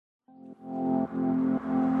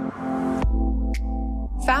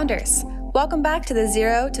Founders, welcome back to the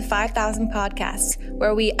 0 to 5,000 podcast,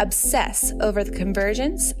 where we obsess over the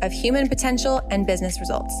convergence of human potential and business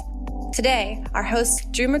results. Today, our hosts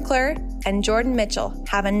Drew McClure and Jordan Mitchell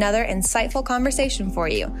have another insightful conversation for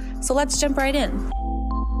you. So let's jump right in.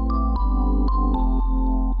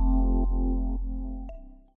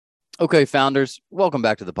 Okay, founders, welcome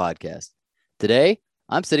back to the podcast. Today,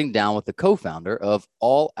 I'm sitting down with the co-founder of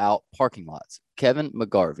All Out Parking Lots, Kevin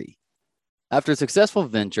McGarvey. After a successful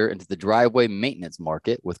venture into the driveway maintenance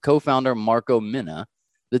market with co-founder Marco Minna,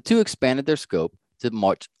 the two expanded their scope to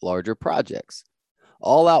much larger projects.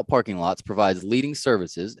 All Out Parking Lots provides leading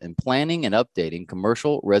services in planning and updating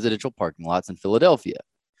commercial residential parking lots in Philadelphia.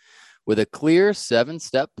 With a clear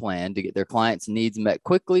 7-step plan to get their clients' needs met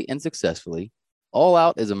quickly and successfully, All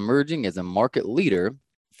Out is emerging as a market leader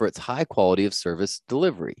for its high quality of service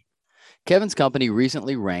delivery. Kevin's company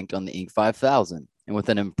recently ranked on the Inc. 5000, and with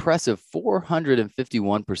an impressive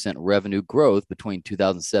 451% revenue growth between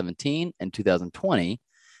 2017 and 2020,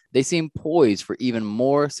 they seem poised for even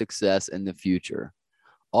more success in the future.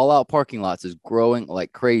 All Out Parking Lots is growing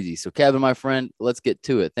like crazy. So Kevin, my friend, let's get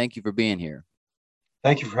to it. Thank you for being here.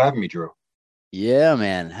 Thank you for having me, Drew. Yeah,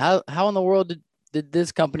 man. How in the world did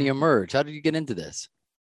this company emerge? How did you get into this?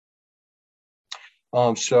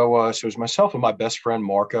 So it was myself and my best friend,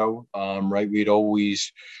 Marco, right? We'd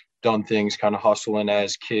always done things kind of hustling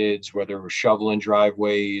as kids, whether it was shoveling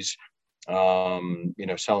driveways,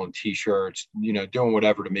 selling T-shirts, doing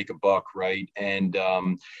whatever to make a buck, right? And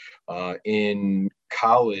in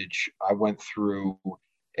college, I went through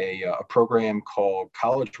a program called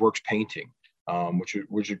College Works Painting, which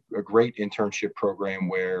was a great internship program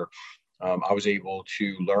where I was able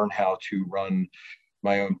to learn how to run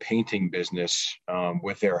my own painting business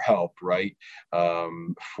with their help, right,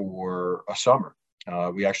 for a summer.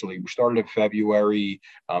 We started in February,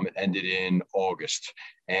 it ended in August,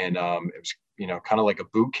 and it was, kind of like a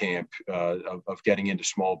boot camp of getting into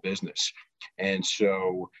small business. And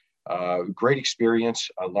so great experience.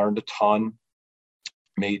 I learned a ton,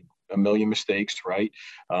 made a million mistakes, right?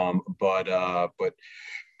 But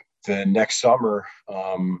the next summer,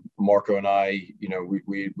 Marco and I,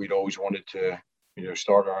 we'd always wanted to,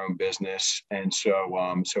 start our own business. And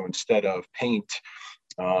so instead of paint,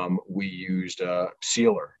 we used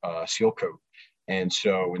seal coat. And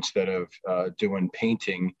so instead of doing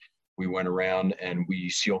painting, we went around and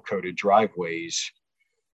we seal coated driveways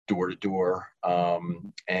door to door.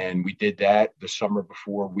 And we did that the summer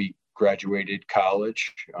before we graduated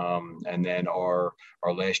college. And then our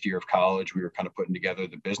last year of college, we were kind of putting together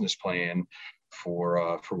the business plan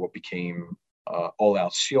for what became All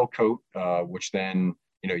Out Seal Coat, which then,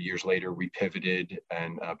 years later we pivoted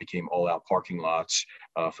and became All Out Parking Lots,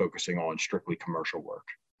 focusing on strictly commercial work.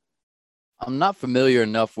 I'm not familiar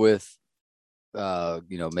enough with,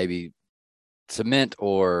 maybe cement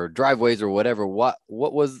or driveways or whatever. What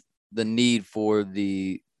was the need for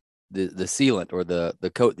the sealant or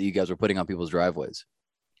the coat that you guys were putting on people's driveways?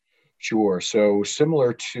 Sure. So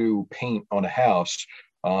similar to paint on a house,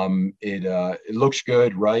 it looks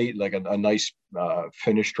good, right? Like a nice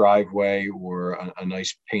finished driveway or a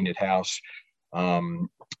nice painted house.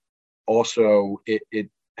 Also, it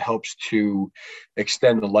helps to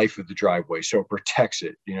extend the life of the driveway, so it protects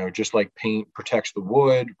it. Just like paint protects the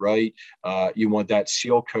wood, right? You want that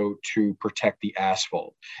seal coat to protect the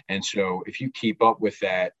asphalt. And so if you keep up with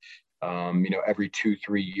that, every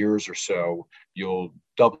 2-3 years or so, you'll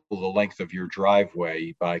double the length of your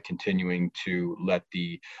driveway by continuing to let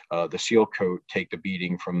the seal coat take the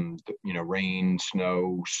beating from rain,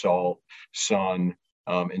 snow, salt, sun.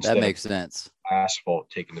 Instead that makes sense. Asphalt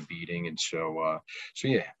taking the beating. And so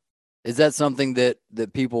yeah. Is that something that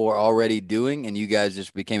people were already doing and you guys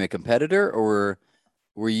just became a competitor, or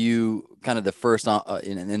were you kind of the first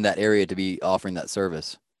in that area to be offering that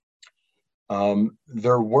service?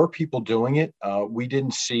 There were people doing it. We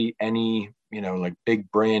didn't see any, like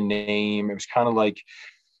big brand name. It was kind of like,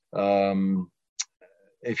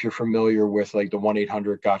 if you're familiar with like the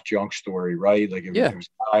 1-800 Got Junk story, right? Like it was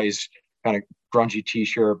guys, kind of grungy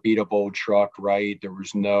T-shirt, beat up old truck, right? There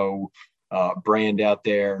was no brand out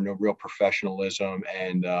there, no real professionalism.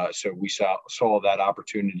 And so we saw that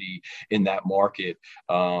opportunity in that market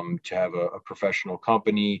to have a professional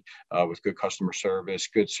company with good customer service,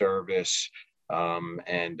 good service.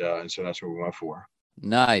 And so that's what we went for.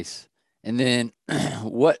 Nice. And then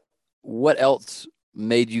what else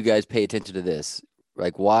made you guys pay attention to this?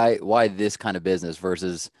 Like why this kind of business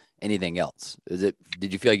versus anything else?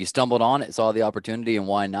 Did you feel like you stumbled on it, saw the opportunity, and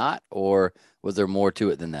why not? Or was there more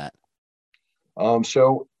to it than that?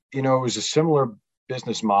 So, it was a similar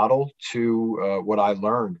business model to what I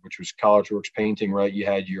learned, which was College Works painting, right? You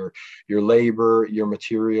had your labor, your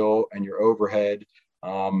material, and your overhead.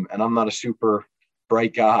 And I'm not a super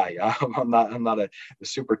bright guy. I'm not a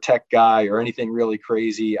super tech guy or anything really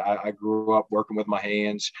crazy. I grew up working with my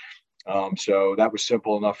hands. So that was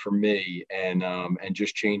simple enough for me, and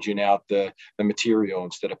just changing out the material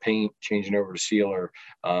instead of paint, changing over to sealer.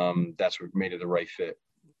 That's what made it the right fit.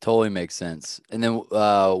 Totally makes sense. And then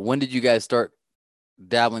when did you guys start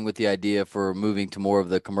dabbling with the idea for moving to more of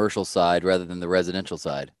the commercial side rather than the residential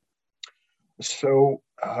side? So,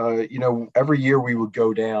 every year we would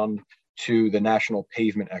go down to the National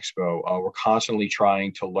Pavement Expo. We're constantly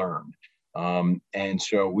trying to learn. And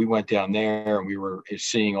so we went down there and we were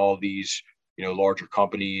seeing all these, larger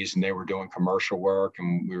companies, and they were doing commercial work,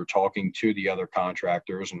 and we were talking to the other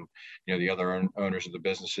contractors and, the other owners of the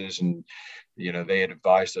businesses. And, they had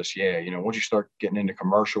advised us, once you start getting into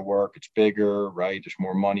commercial work, it's bigger, right? There's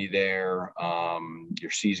more money there.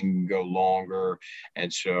 Your season can go longer.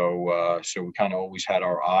 And so we kind of always had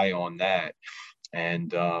our eye on that.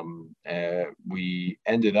 And we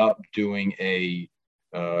ended up doing a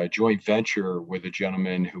joint venture with a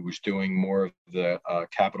gentleman who was doing more of the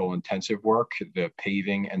capital intensive work, the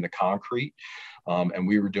paving and the concrete. And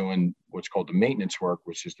we were doing what's called the maintenance work,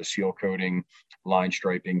 which is the seal coating, line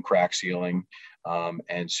striping, crack sealing.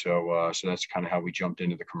 And so that's kind of how we jumped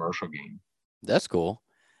into the commercial game. That's cool.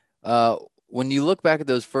 When you look back at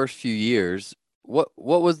those first few years, what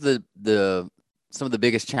was the some of the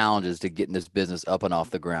biggest challenges to getting this business up and off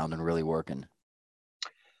the ground and really working?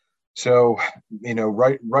 So,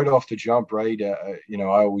 right off the jump, right, I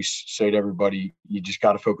always say to everybody, you just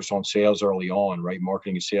got to focus on sales early on, right?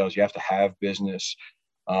 Marketing and sales, you have to have business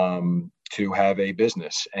to have a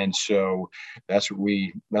business. And so that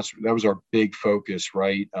was our big focus,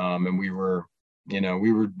 right? And we were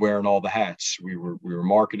wearing all the hats. We were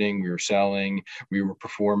marketing, we were selling, we were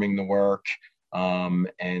performing the work.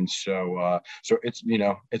 And so it's,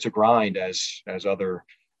 it's a grind as other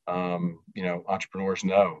entrepreneurs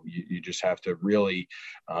know. You just have to really,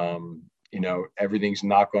 everything's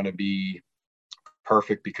not going to be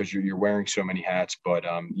perfect because you're wearing so many hats, but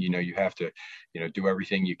you have to, do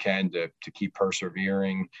everything you can to keep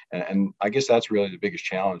persevering. And I guess that's really the biggest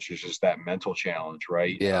challenge, is just that mental challenge,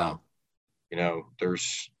 right? Yeah.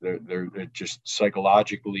 There's just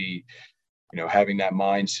psychologically, having that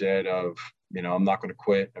mindset of, I'm not going to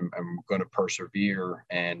quit. I'm going to persevere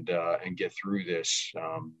and get through this.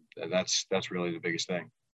 That's really the biggest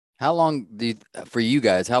thing. How long for you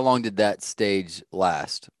guys, how long did that stage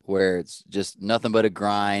last, where it's just nothing but a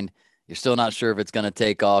grind? You're still not sure if it's going to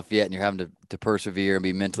take off yet, and you're having to persevere and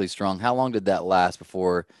be mentally strong. How long did that last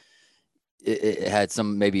before it had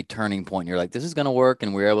some maybe turning point? And you're like, this is going to work,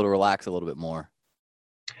 and we're able to relax a little bit more.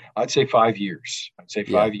 I'd say 5 years. Yeah.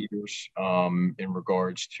 5 years in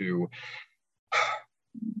regards to,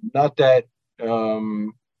 not that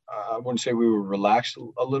I wouldn't say we were relaxed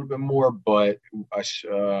a little bit more, but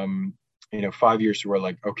 5 years to where,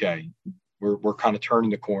 like, okay, we're kind of turning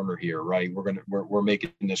the corner here, right? We're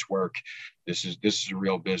making this work. This is a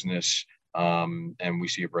real business, and we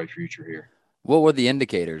see a bright future here. What were the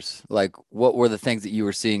indicators? Like, what were the things that you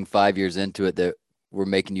were seeing 5 years into it that were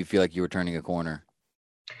making you feel like you were turning a corner?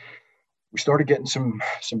 We started getting some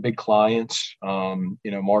big clients.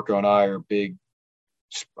 Marco and I are big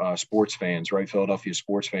sports fans, right? Philadelphia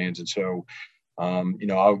sports fans. And so, I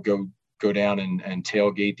would go down and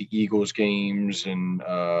tailgate the Eagles games and,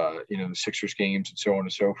 the Sixers games and so on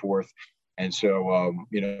and so forth. And so,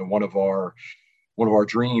 one of our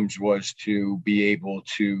dreams was to be able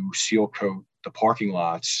to seal coat the parking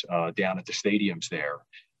lots down at the stadiums there.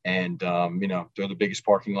 And, they're the biggest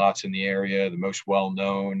parking lots in the area, the most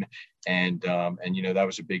well-known. And that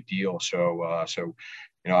was a big deal. So,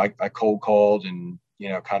 I cold called and,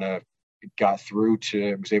 kind of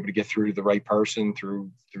was able to get through to the right person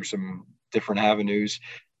through some different avenues.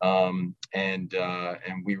 And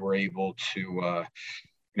we were able to,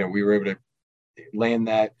 land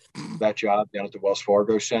that job down at the Wells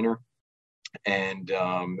Fargo Center. And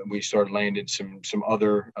we started landing some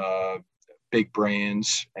other big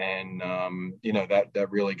brands, and that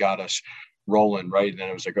really got us rolling, right? And then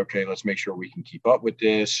it was like, okay, let's make sure we can keep up with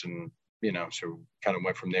this, and so kind of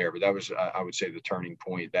went from there. But that was, I would say, the turning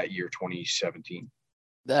point that year, 2017.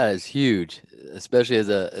 That is huge, especially as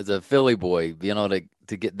a Philly boy. Being able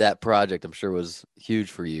to get that project, I'm sure, was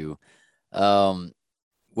huge for you.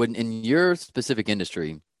 When in your specific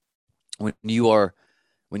industry, when you are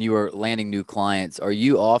landing new clients, are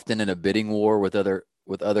you often in a bidding war with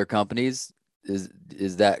other companies?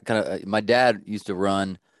 Is that kind of, my dad used to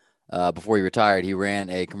run, before he retired, he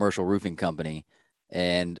ran a commercial roofing company,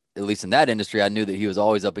 And at least in that industry, I knew that he was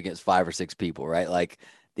always up against 5 or 6 people, right? Like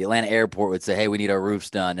the Atlanta airport would say, "Hey, we need our roofs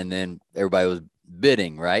done," and then everybody was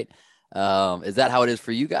bidding, right? Is that how it is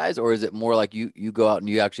for you guys, or is it more like you go out and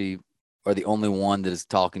you actually are the only one that is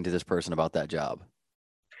talking to this person about that job?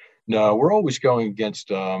 No, we're always going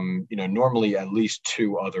against, normally at least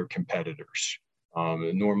two other competitors.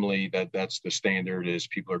 Normally that's the standard is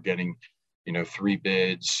people are getting, three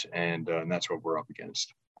bids, and that's what we're up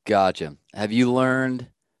against. Gotcha. Have you learned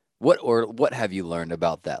what have you learned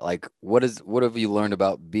about that? Like what have you learned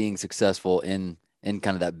about being successful in kind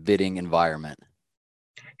of that bidding environment?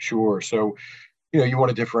 Sure. So, you want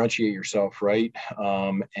to differentiate yourself, right?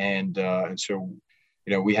 And so,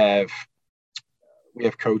 we have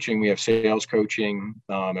coaching, we have sales coaching,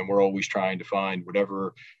 and we're always trying to find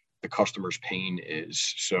whatever the customer's pain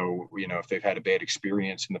is. So, if they've had a bad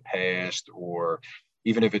experience in the past, or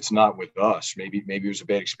even if it's not with us, maybe it was a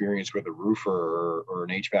bad experience with a roofer or an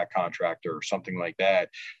HVAC contractor or something like that.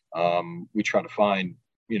 We try to find,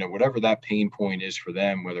 whatever that pain point is for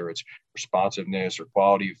them, whether it's responsiveness or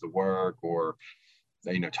quality of the work or,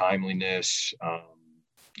 timeliness.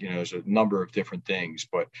 There's a number of different things,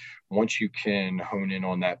 but once you can hone in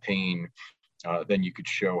on that pain, then you could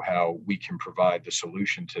show how we can provide the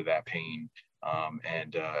solution to that pain,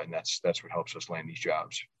 and that's what helps us land these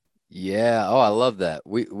jobs. Yeah. Oh, I love that.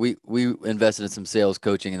 We invested in some sales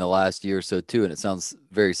coaching in the last year or so too, and it sounds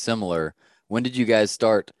very similar. When did you guys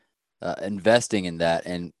start investing in that,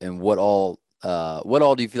 and what all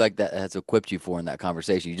do you feel like that has equipped you for in that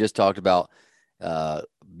conversation? You just talked about uh,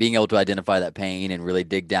 being able to identify that pain and really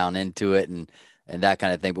dig down into it and that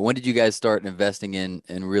kind of thing. But when did you guys start investing in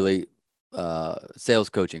really sales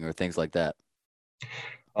coaching or things like that?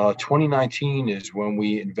 2019 is when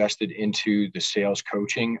we invested into the sales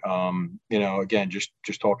coaching. Again, just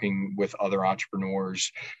talking with other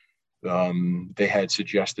entrepreneurs, they had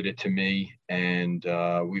suggested it to me, and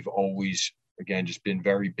we've always, again, just been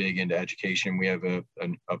very big into education. We have a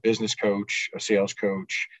business coach, a sales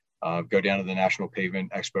coach. Go down to the National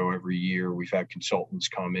Pavement Expo every year. We've had consultants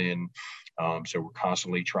come in. So we're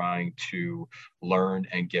constantly trying to learn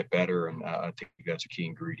and get better. And I think that's a key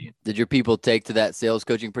ingredient. Did your people take to that sales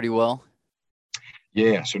coaching pretty well?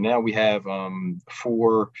 Yeah. So now we have uh,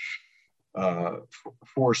 four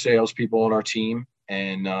salespeople on our team.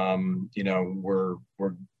 And, we're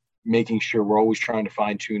making sure we're always trying to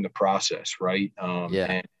fine tune the process, right?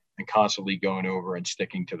 Yeah. And constantly going over and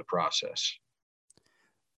sticking to the process.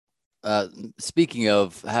 Uh, Speaking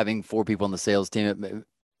of having 4 people on the sales team,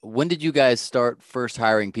 when did you guys start first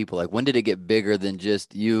hiring people? Like, when did it get bigger than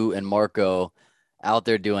just you and Marco out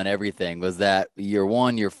there doing everything? Was that year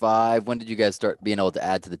 1, year 5? When did you guys start being able to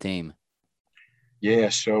add to the team? Yeah.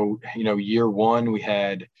 So, year one, we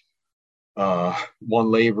had one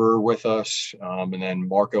laborer with us. And then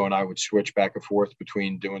Marco and I would switch back and forth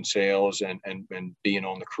between doing sales and being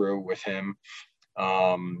on the crew with him.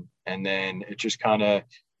 And then it just kind of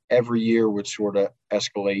every year would sort of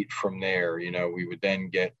escalate from there. We would then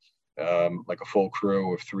get like a full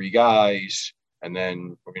crew of 3 guys. And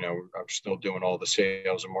then, I was still doing all the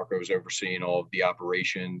sales and Marco was overseeing all of the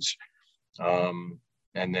operations. And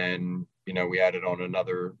then, we added on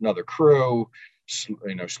another crew,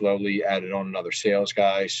 slowly added on another sales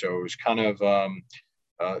guy. So it was kind of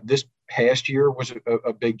this past year was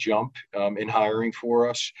a big jump in hiring for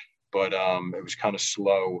us, but it was kind of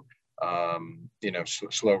slow,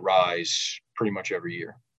 slow rise pretty much every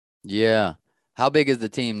year. Yeah. How big is the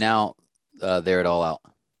team now there at All Out?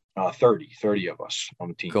 30 of us on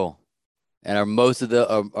the team. Cool. And are most of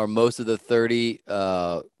the 30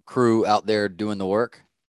 crew out there doing the work?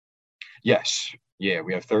 Yes. Yeah,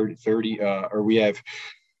 we have 30 or we have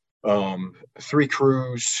 3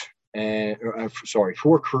 crews and sorry,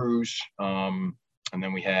 4 crews. And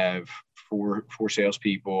then we have four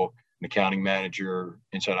salespeople, an accounting manager,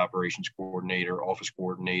 inside operations coordinator, office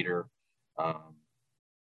coordinator, and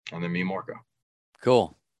then me and Marco.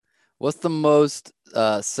 Cool. What's the most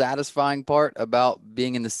satisfying part about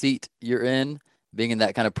being in the seat you're in, being in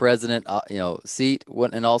that kind of president, seat?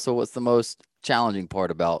 And also, what's the most challenging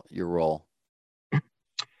part about your role?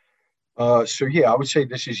 So yeah, I would say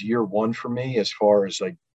this is year one for me as far as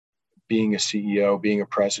like being a CEO, being a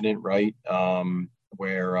president, right?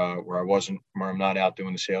 Where I'm not out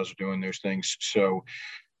doing the sales or doing those things. So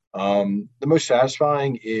the most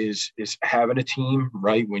satisfying is having a team,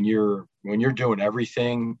 right? When you're doing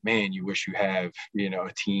everything, man, you wish you have,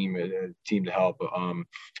 a team to help.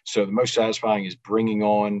 So the most satisfying is bringing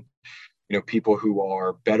on, people who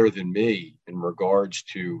are better than me in regards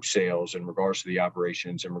to sales, in regards to the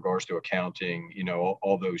operations, in regards to accounting,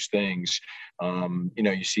 all those things.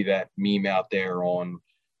 You see that meme out there on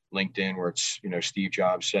LinkedIn where it's, Steve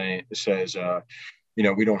Jobs says,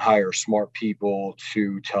 we don't hire smart people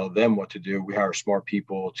to tell them what to do. We hire smart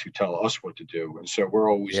people to tell us what to do. And so we're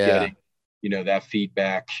always Yeah. getting, that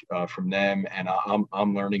feedback from them, and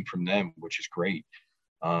I'm learning from them, which is great.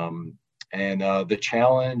 And the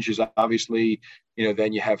challenge is obviously,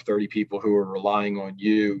 then you have 30 people who are relying on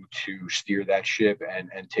you to steer that ship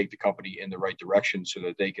and take the company in the right direction so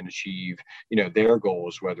that they can achieve, their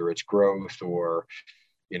goals, whether it's growth or,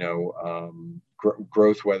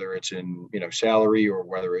 growth, whether it's in, salary or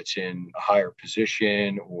whether it's in a higher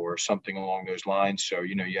position or something along those lines. So,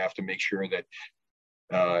 you have to make sure that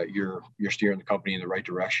you're steering the company in the right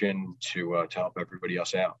direction to help everybody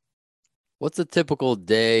else out. What's a typical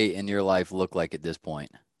day in your life look like at this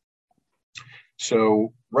point?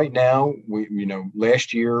 So right now,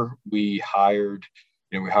 last year we hired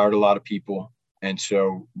a lot of people. And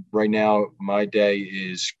so right now my day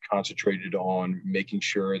is concentrated on making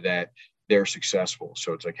sure that they're successful.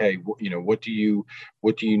 So it's like, hey, what do you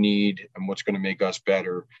need and what's going to make us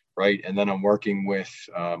better? Right. And then I'm working with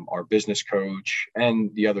our business coach and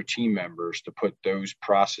the other team members to put those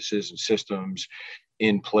processes and systems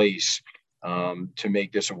in place to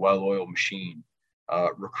make this a well-oiled machine.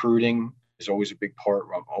 Recruiting is always a big part.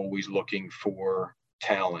 I'm always looking for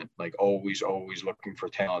talent, like always looking for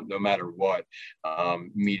talent, no matter what.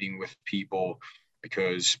 Meeting with people,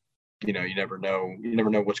 because you never know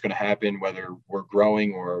what's going to happen, whether we're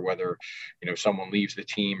growing or whether someone leaves the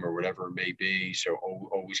team or whatever it may be. So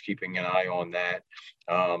always keeping an eye on that.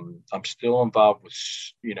 I'm still involved with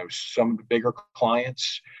some bigger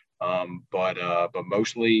clients. But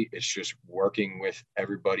mostly it's just working with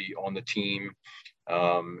everybody on the team,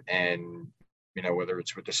 and whether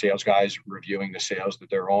it's with the sales guys reviewing the sales that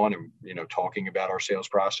they're on and talking about our sales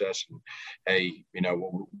process and hey,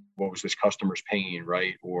 what was this customer's pain,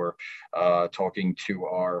 right? Or talking to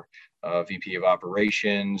our VP of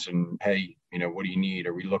operations and hey, what do you need?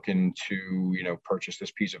 Are we looking to purchase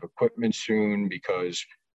this piece of equipment soon because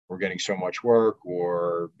we're getting so much work?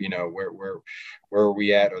 Or where are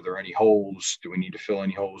we at? Are there any holes? Do we need to fill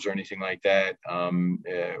any holes or anything like that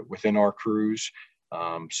within our crews?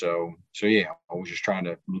 So yeah, I was just trying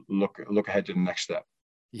to look ahead to the next step.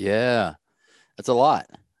 Yeah, that's a lot.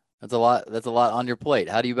 That's a lot on your plate.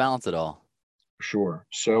 How do you balance it all? Sure.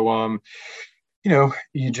 So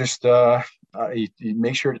you just you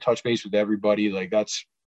make sure to touch base with everybody. Like that's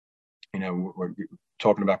we're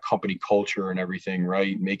talking about company culture and everything,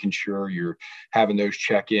 right? Making sure you're having those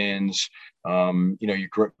check-ins.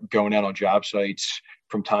 You're going out on job sites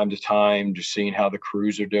from time to time, just seeing how the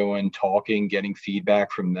crews are doing, talking, getting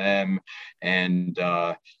feedback from them. And,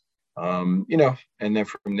 and then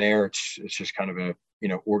from there, it's just kind of a,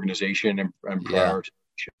 organization and Yeah.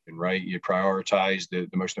 prioritization, right? You prioritize the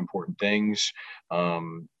most important things,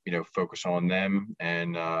 focus on them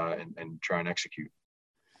and try and execute.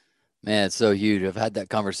 Man, it's so huge. I've had that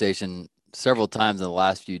conversation several times in the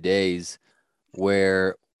last few days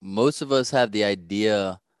where most of us have the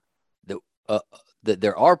idea that that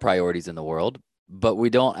there are priorities in the world, but we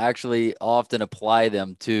don't actually often apply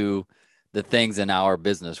them to the things in our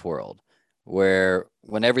business world, where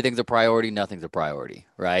when everything's a priority, nothing's a priority,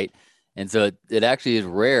 right? And so it actually is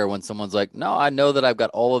rare when someone's like, no, I know that I've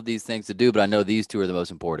got all of these things to do, but I know these two are the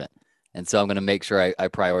most important. And so I'm going to make sure I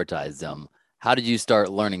prioritize them. How did you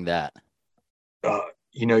start learning that?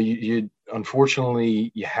 You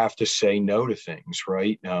unfortunately you have to say no to things,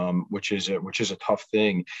 right? Which is a tough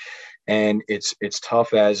thing, and it's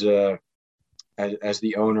tough as the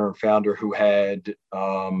owner and founder who had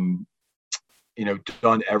done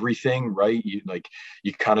everything right. You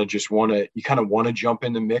kind of want to jump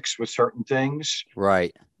in the mix with certain things,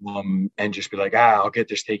 Right. and just be like, I'll get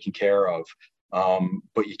this taken care of.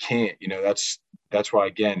 But you can't. That's why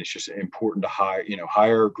again it's just important to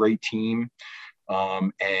hire a great team,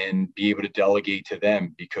 and be able to delegate to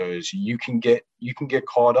them, because you can get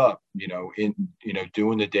caught up in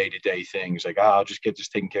doing the day-to-day things like, I'll just get this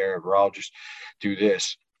taken care of, or I'll just do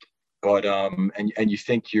this. But and you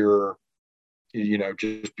think you're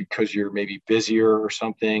just because you're maybe busier or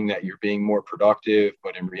something that you're being more productive,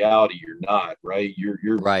 but in reality you're not, right?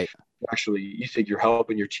 You're Right. actually, you think you're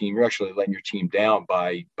helping your team, you're actually letting your team down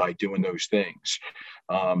by doing those things.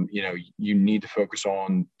 You need to focus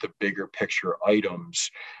on the bigger picture items,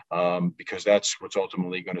 because that's what's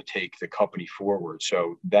ultimately going to take the company forward.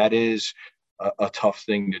 So that is a tough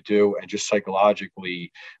thing to do, and just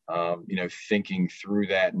psychologically, thinking through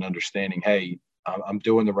that and understanding, hey, I'm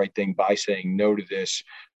doing the right thing by saying no to this,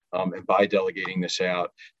 and by delegating this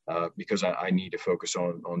out, because I need to focus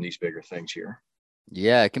on these bigger things here.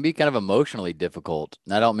 Yeah, it can be kind of emotionally difficult.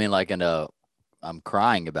 And I don't mean like in a I'm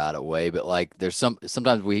crying about it way, but like there's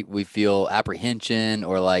sometimes we feel apprehension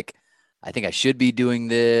or like I think I should be doing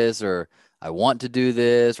this or I want to do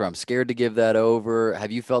this or I'm scared to give that over.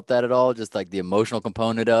 Have you felt that at all? Just like the emotional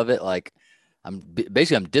component of it, like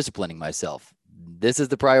basically I'm disciplining myself. This is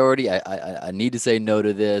the priority. I need to say no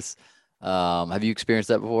to this. Have you experienced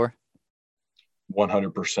that before?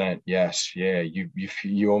 100%. Yes. Yeah.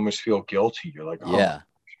 You almost feel guilty. You're like, oh my, Yeah.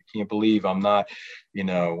 I can't believe I'm not,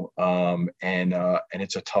 and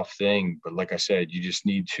it's a tough thing. But like I said, you just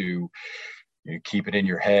need to, keep it in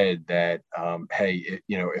your head that, hey,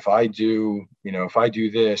 if I do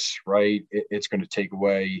this right, it's going to take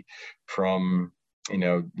away from,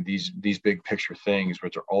 these big picture things,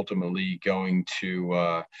 which are ultimately going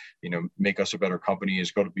to, make us a better company,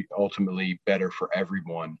 is going to be ultimately better for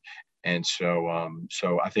everyone. And so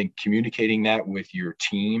I think communicating that with your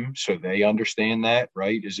team so they understand that,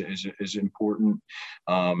 right, is important.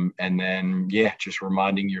 And then, yeah, just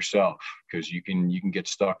reminding yourself, because you can get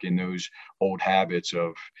stuck in those old habits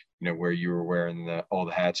of, where you were wearing all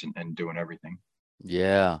the hats and doing everything.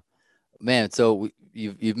 Yeah. Man, so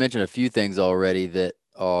you've mentioned a few things already that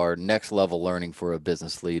are next level learning for a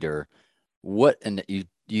business leader. And you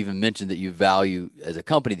even mentioned that you value as a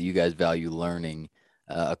company that you guys value learning.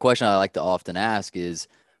 A question I like to often ask is,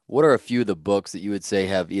 what are a few of the books that you would say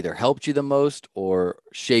have either helped you the most or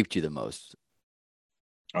shaped you the most?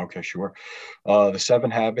 Okay, sure. The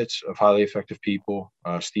Seven Habits of Highly Effective People,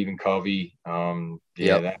 Stephen Covey.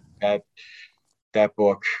 Yeah, Yep. that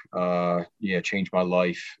book, yeah, changed my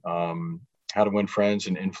life. How to Win Friends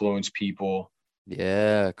and Influence People.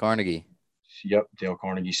 Yeah, Carnegie. Yep, Dale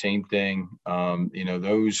Carnegie, same thing.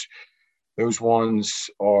 Those ones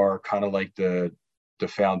are kind of like the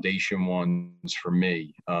foundation ones for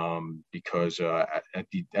me, because at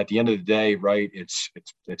the end of the day, right, it's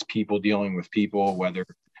people dealing with people, whether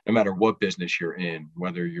no matter what business you're in,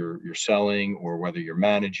 whether you're selling or whether you're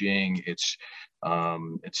managing, it's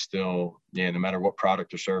still, yeah, no matter what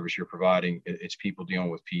product or service you're providing, it's people dealing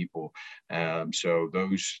with people. So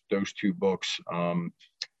those two books,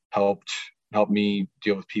 helped helped me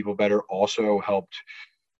deal with people better. Also helped,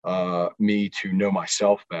 me to know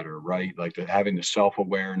myself better, right? Like having the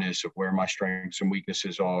self-awareness of where my strengths and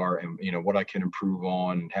weaknesses are, and what I can improve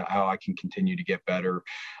on, and how I can continue to get better.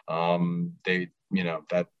 They,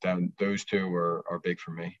 that those two are big for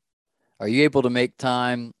me. Are you able to make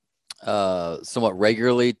time somewhat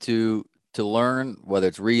regularly to learn, whether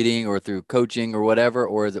it's reading or through coaching or whatever,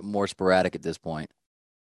 or is it more sporadic at this point?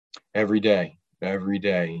 Every day,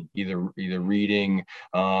 either reading,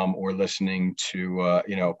 or listening to,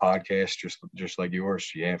 a podcast, just like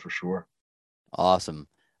yours. Yeah, for sure. Awesome.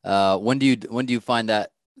 When do you find that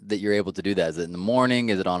you're able to do that? Is it in the morning?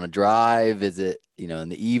 Is it on a drive? Is it, in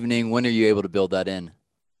the evening? When are you able to build that in?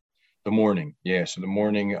 The morning, yeah. So the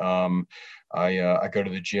morning, I go to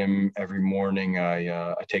the gym every morning.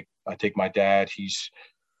 I take my dad. He's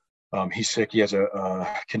sick. He has a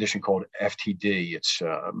condition called FTD.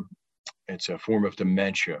 It's a form of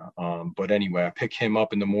dementia. But anyway, I pick him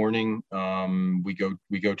up in the morning. We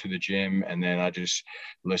go to the gym, and then I just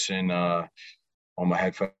listen, on my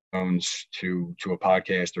headphones to a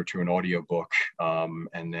podcast or to an audiobook.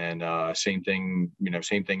 And then, same thing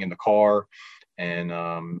in the car. And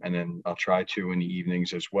then I'll try to in the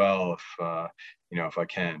evenings as well, if I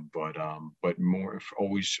can. But more, if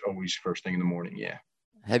always first thing in the morning. Yeah.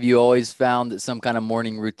 Have you always found that some kind of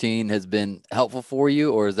morning routine has been helpful for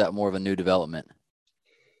you, or is that more of a new development?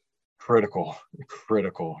 Critical.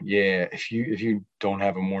 Yeah. If you don't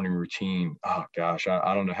have a morning routine, oh gosh,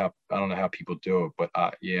 I don't know how people do it, but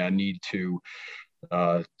yeah, I need to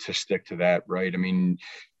stick to that. Right. I mean,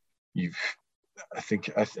 you've, I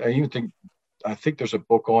even think, I think there's a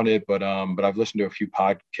book on it, but I've listened to a few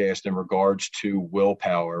podcasts in regards to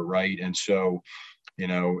willpower, right? And so,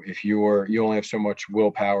 if you only have so much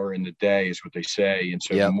willpower in the day, is what they say. And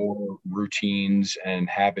so the Yep. more routines and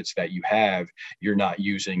habits that you have, you're not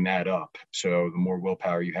using that up. So the more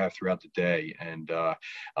willpower you have throughout the day, and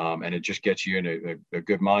it just gets you in a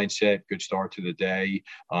good mindset, good start to the day.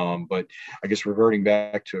 But I guess reverting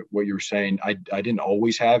back to what you were saying, I didn't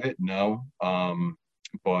always have it, no.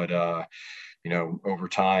 But over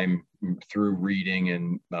time, through reading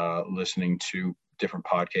and, listening to different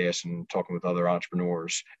podcasts and talking with other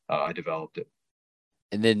entrepreneurs, I developed it.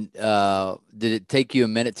 And then did it take you a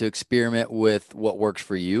minute to experiment with what works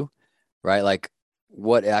for you, right? Like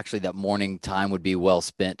what actually that morning time would be well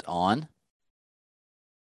spent on?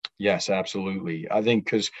 Yes, absolutely. I think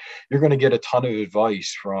because you're going to get a ton of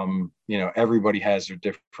advice from, everybody has a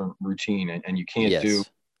different routine, and Yes.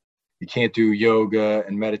 you can't do yoga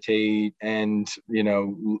and meditate and,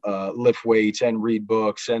 lift weights and read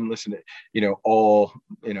books and listen to, all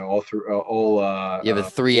through, You have a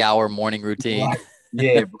 3-hour morning routine. right.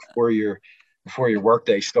 Yeah. Before your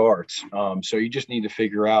workday starts. So you just need to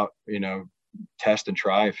figure out, test and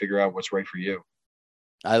try and figure out what's right for you.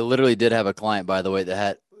 I literally did have a client, by the way, that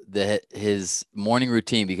had his morning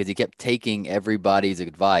routine, because he kept taking everybody's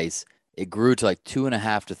advice. It grew to like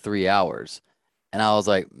 2.5 to 3 hours. And I was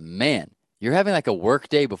like, man, you're having like a work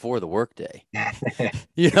day before the work day.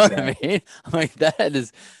 You know what I Exactly. mean? I'm like, that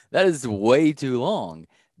is way too long.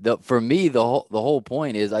 For me, the whole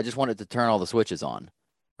point is I just wanted to turn all the switches on,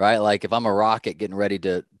 right? Like if I'm a rocket getting ready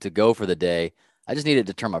to go for the day, I just needed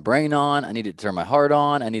to turn my brain on. I needed to turn my heart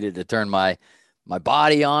on. I needed to turn my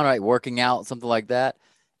body on, right? Working out, something like that.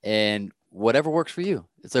 And whatever works for you.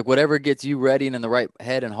 It's like whatever gets you ready and in the right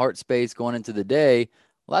head and heart space going into the day.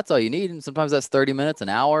 Well, that's all you need. And sometimes that's 30 minutes, an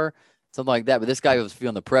hour, something like that. But this guy was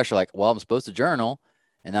feeling the pressure like, well, I'm supposed to journal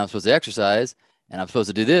and now I'm supposed to exercise and I'm supposed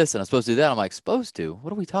to do this and I'm supposed to do that. I'm like, supposed to?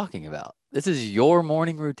 What are we talking about? This is your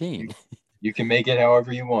morning You, routine. you can make it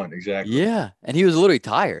however you want. Exactly. Yeah. And he was literally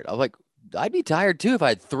tired. I was like, I'd be tired too if I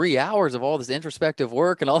had 3 hours of all this introspective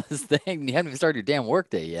work and all this thing and you haven't even started your damn work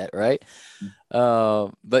day yet, right?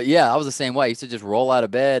 But yeah, I was the same way. I used to just roll out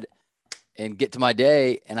of bed and get to my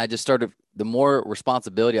day. And I just started, the more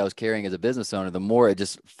responsibility I was carrying as a business owner, the more it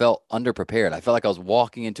just felt underprepared. I felt like I was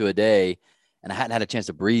walking into a day and I hadn't had a chance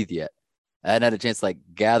to breathe yet. I hadn't had a chance to like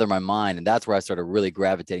gather my mind. And that's where I started really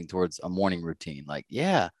gravitating towards a morning routine. Like,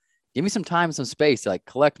 yeah, give me some time and some space to like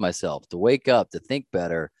collect myself, to wake up, to think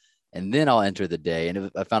better. And then I'll enter the day. And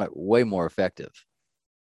I found it way more effective.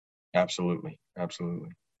 Absolutely.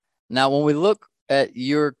 Absolutely. Now, when we look at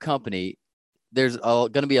your company, there's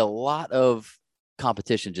going to be a lot of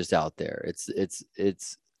competition just out there. It's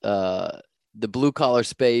the blue collar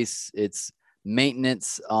space. It's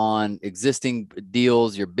maintenance on existing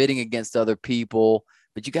deals. You're bidding against other people,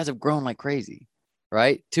 but you guys have grown like crazy,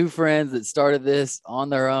 right? Two friends that started this on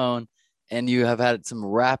their own, and you have had some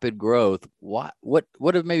rapid growth. What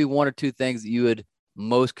are maybe one or two things that you would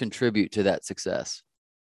most contribute to that success?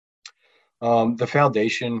 The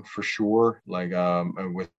foundation for sure, like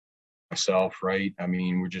with myself, right? I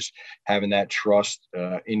mean, we're just having that trust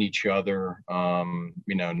in each other,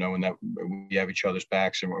 knowing that we have each other's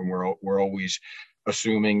backs and we're always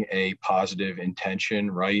assuming a positive intention,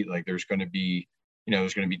 right? Like there's going to be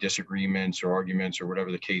disagreements or arguments or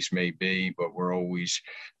whatever the case may be, but we're always,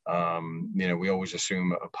 we always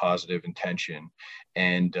assume a positive intention.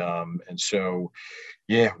 And so,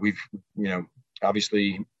 yeah, we've,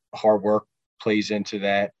 obviously hard work plays into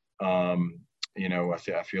that. I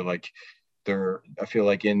feel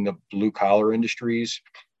like in the blue collar industries,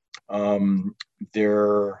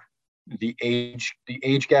 there the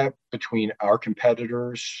age gap between our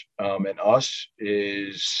competitors and us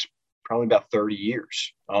is probably about 30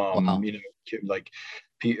 years. Wow. Like,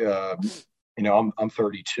 I'm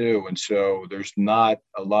 32, and so there's not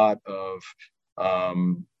a lot of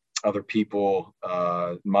other people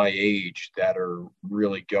my age that are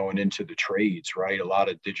really going into the trades, right? A lot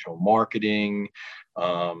of digital marketing,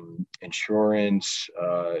 insurance,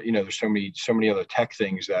 there's so many other tech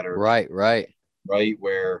things that are Right, right. right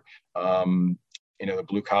where, the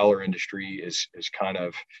blue collar industry is kind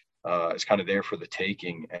of there for the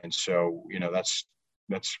taking. And so,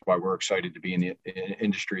 that's why we're excited to be in the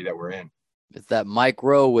industry that we're in. It's that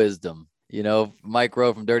micro wisdom,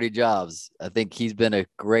 Micro from Dirty Jobs. I think he's been a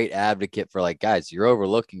great advocate for like, guys, you're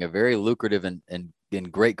overlooking a very lucrative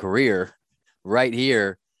and great career right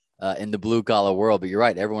here in the blue collar world. But you're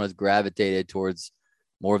right. Everyone has gravitated towards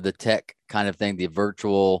more of the tech kind of thing, the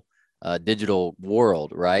virtual digital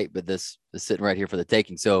world, right? But this is sitting right here for the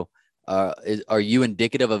taking. So are you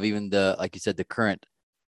indicative of even like you said, the current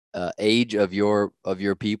age of your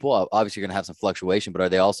people? Obviously, you're going to have some fluctuation, but are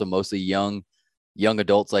they also mostly young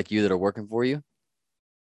adults like you that are working for you?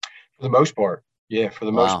 For the most part, yeah, for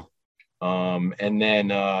the most. Wow. And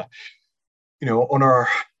then on our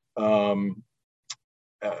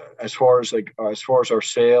as far as our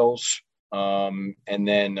sales, and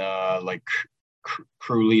then like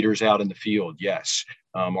crew leaders out in the field, yes,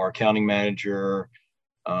 our accounting manager,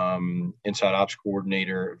 inside ops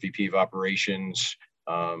coordinator, VP of operations.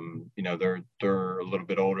 They're a little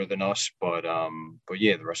bit older than us, but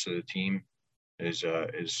yeah, the rest of the team is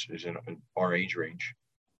in our age range.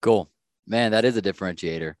 Cool, man. That is a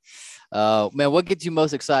differentiator. Man, what gets you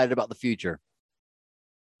most excited about the future?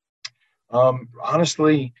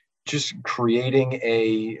 Honestly, just creating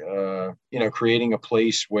creating a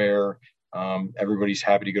place where everybody's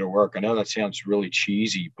happy to go to work. I know that sounds really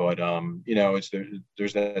cheesy, but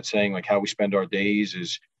there's that saying, like, how we spend our days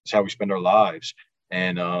is how we spend our lives.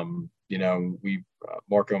 And we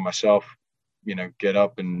Marco and myself, get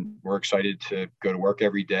up and we're excited to go to work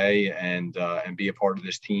every day and be a part of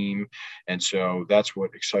this team. And so that's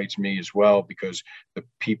what excites me as well, because the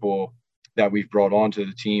people that we've brought onto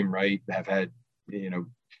the team, right, have had,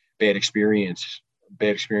 bad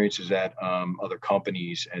experiences at other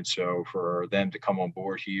companies. And so for them to come on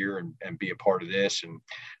board here and be a part of this and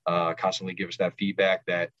constantly give us that feedback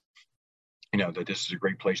that, that this is a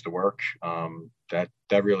great place to work, that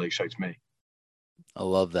really excites me. I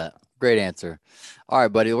love that. Great answer. All right,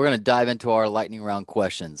 buddy, we're going to dive into our lightning round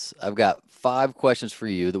questions. I've got 5 questions for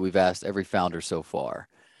you that we've asked every founder so far.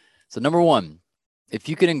 So number 1, if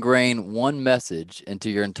you could ingrain one message into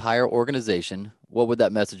your entire organization, what would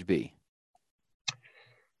that message be?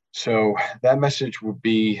 So that message would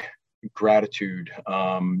be gratitude.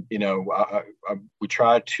 We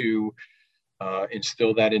try to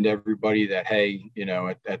instill that into everybody that, hey,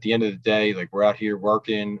 at the end of the day, like, we're out here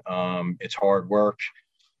working. It's hard work.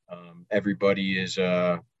 Everybody is,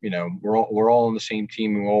 we're all on the same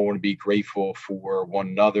team. We all want to be grateful for one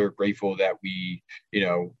another, grateful that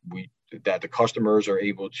that the customers are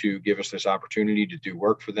able to give us this opportunity to do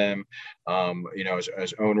work for them.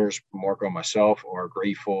 As owners, Marco and myself are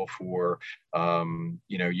grateful for,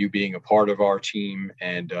 you being a part of our team.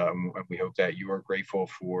 And we hope that you are grateful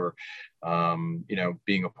for,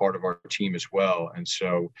 being a part of our team as well. And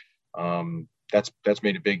so that's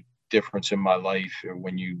made a big difference in my life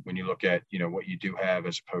when you look at what you do have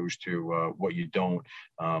as opposed to what you don't.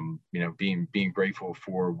 Being grateful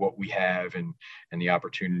for what we have and the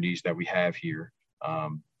opportunities that we have here.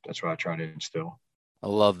 That's what I try to instill. I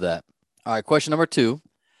love that. All right, question number 2.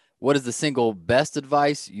 What is the single best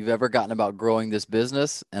advice you've ever gotten about growing this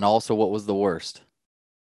business, and also what was the worst?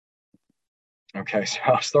 Okay, so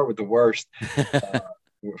I'll start with the worst.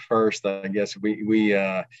 First, I guess we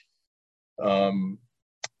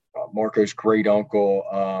Marco's great uncle,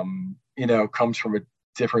 comes from a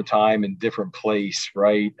different time and different place,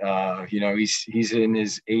 right? He's in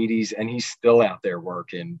his 80s and he's still out there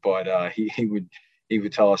working, but he would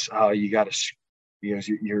tell us, oh, you got to,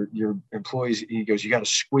 your employees, he goes, you got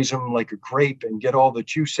to squeeze them like a grape and get all the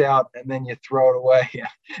juice out, and then you throw it away.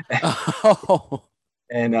 Oh.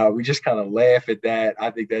 And we just kind of laugh at that.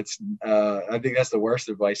 I think that's the worst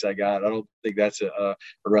advice I got. I don't think that's a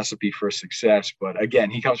recipe for success. But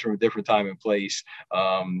again, he comes from a different time and place.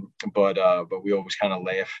 But we always kind of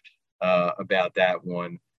laugh about that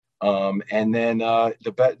one. And then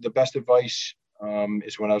the best advice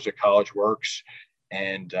is when I was at College Works,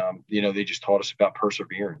 and they just taught us about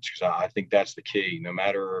perseverance, because I think that's the key. No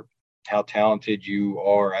matter how talented you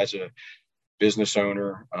are as a business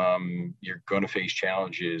owner, you're going to face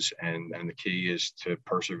challenges, and the key is to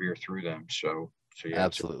persevere through them. So yeah,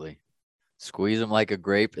 absolutely. Squeeze them like a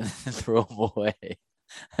grape and throw them away.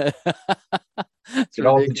 Get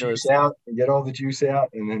all the juice out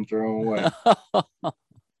and then throw them away.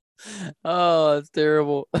 Oh, that's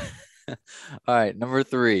terrible. All right, number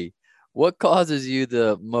 3. What causes you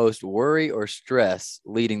the most worry or stress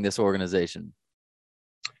leading this organization?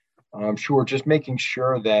 Sure. Just making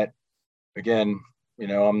sure that, again,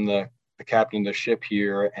 I'm the captain of the ship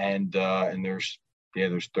here, and there's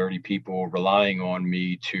 30 people relying on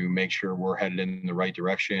me to make sure we're headed in the right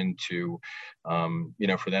direction to,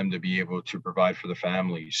 for them to be able to provide for the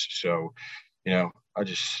families. So, I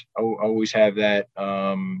just always have that,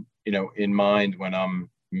 in mind when I'm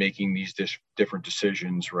making these different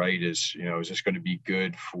decisions, right? Is this going to be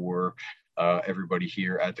good for everybody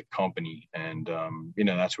here at the company? And,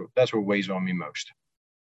 that's what weighs on me most.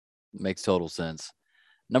 Makes total sense.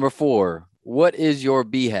 Number 4, what is your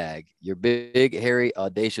BHAG, your big, hairy,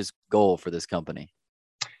 audacious goal for this company?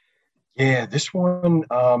 Yeah, this one,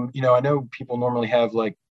 I know people normally have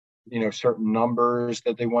certain numbers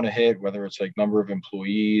that they want to hit, whether it's like number of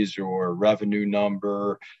employees or revenue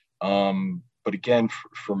number. But again,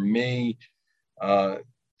 for me,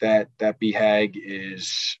 that BHAG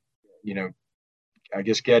is, I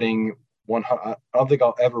guess getting I don't think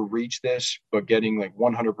I'll ever reach this, but getting like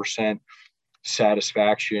 100%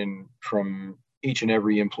 satisfaction from each and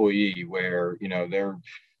every employee, where they're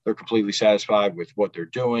completely satisfied with what they're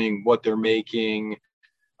doing, what they're making,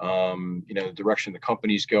 the direction the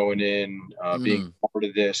company's going in, being part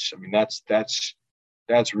of this. I mean, that's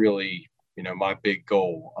really my big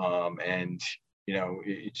goal. And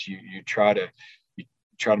it's you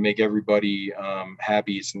try to make everybody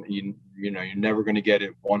happy. It's, you're never going to get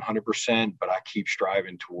it 100%, but I keep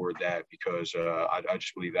striving toward that because I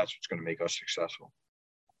just believe that's what's going to make us successful.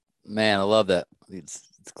 Man, I love that.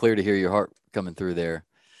 It's clear to hear your heart coming through there.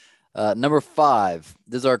 Number 5,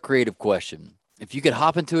 this is our creative question. If you could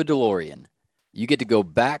hop into a DeLorean, you get to go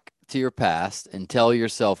back to your past and tell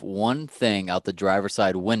yourself one thing out the driver's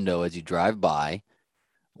side window as you drive by.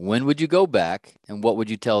 When would you go back, and what would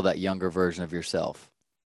you tell that younger version of yourself?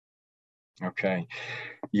 Okay.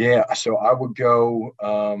 Yeah. So I would go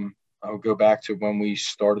back to when we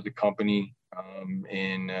started the company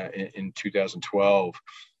in 2012,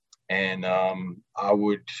 and I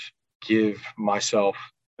would give myself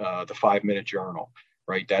the 5-minute journal.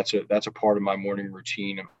 Right. That's a part of my morning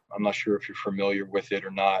routine. I'm not sure if you're familiar with it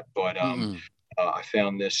or not, but I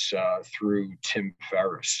found this through Tim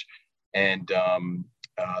Ferriss, and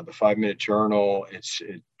the 5-minute journal. It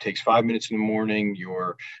takes 5 minutes in the morning.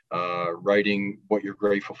 You're writing what you're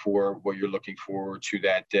grateful for, what you're looking forward to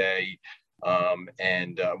that day,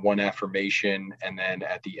 and one affirmation. And then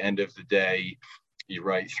at the end of the day, you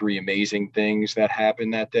write 3 amazing things that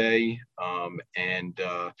happened that day, and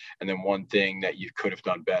then one thing that you could have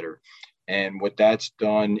done better. And what that's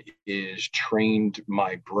done is trained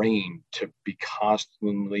my brain to be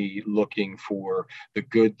constantly looking for the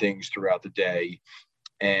good things throughout the day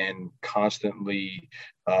and constantly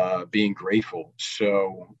being grateful.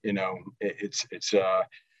 So, it's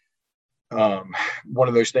one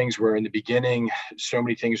of those things where in the beginning, so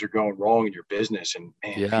many things are going wrong in your business. And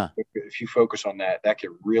man, if you focus on that, that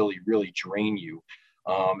can really, really drain you.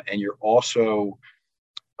 And you're also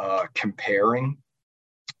comparing,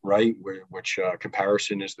 right? Which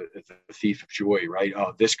comparison is the thief of joy, right?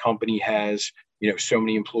 This company has, so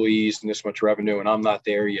many employees and this much revenue, and I'm not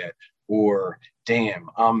there yet. Or, damn,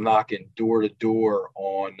 I'm knocking door to door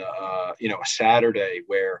on, a Saturday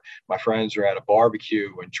where my friends are at a barbecue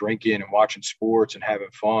and drinking and watching sports and having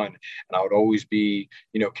fun. And I would always be,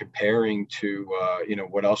 comparing to,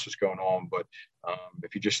 what else is going on. But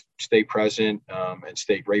if you just stay present and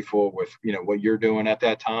stay grateful with, what you're doing at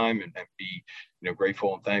that time and be,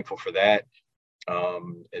 grateful and thankful for that,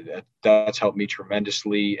 that's helped me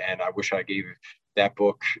tremendously. And I wish I gave that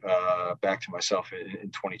book back to myself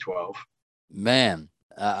in 2012. Man,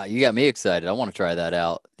 you got me excited. I want to try that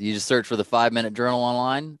out. You just search for the 5-minute journal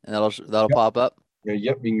online, and that'll pop up.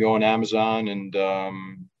 Yep, you can go on Amazon and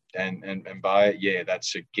buy it. Yeah,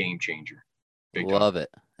 that's a game changer. Love it,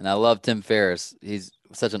 and I love Tim Ferriss. He's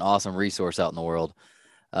such an awesome resource out in the world.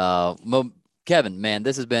 Kevin, man,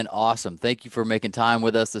 this has been awesome. Thank you for making time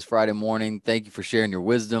with us this Friday morning. Thank you for sharing your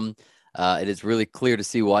wisdom. It is really clear to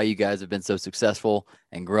see why you guys have been so successful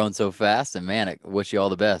and grown so fast. And man, I wish you all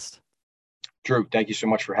the best. Drew, thank you so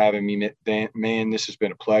much for having me, man. This has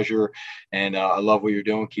been a pleasure, and I love what you're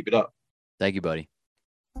doing. Keep it up. Thank you, buddy.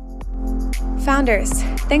 Founders,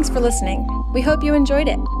 thanks for listening. We hope you enjoyed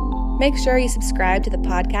it. Make sure you subscribe to the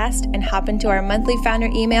podcast and hop into our monthly founder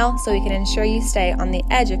email so we can ensure you stay on the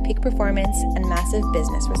edge of peak performance and massive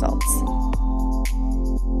business results.